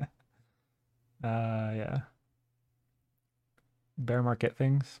 Yeah. Bear market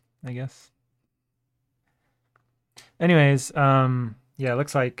things, I guess. Anyways, yeah, it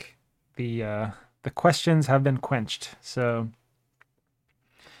looks like the questions have been quenched. So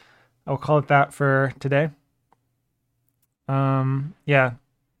I'll call it that for today. Yeah,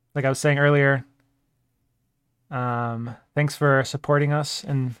 like I was saying earlier, thanks for supporting us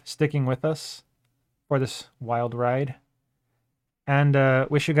and sticking with us for this wild ride. And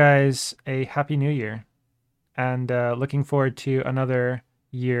wish you guys a happy new year. And looking forward to another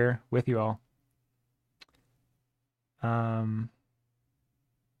year with you all. Um,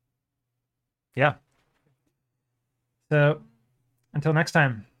 Yeah. So until next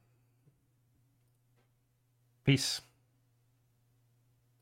time, peace.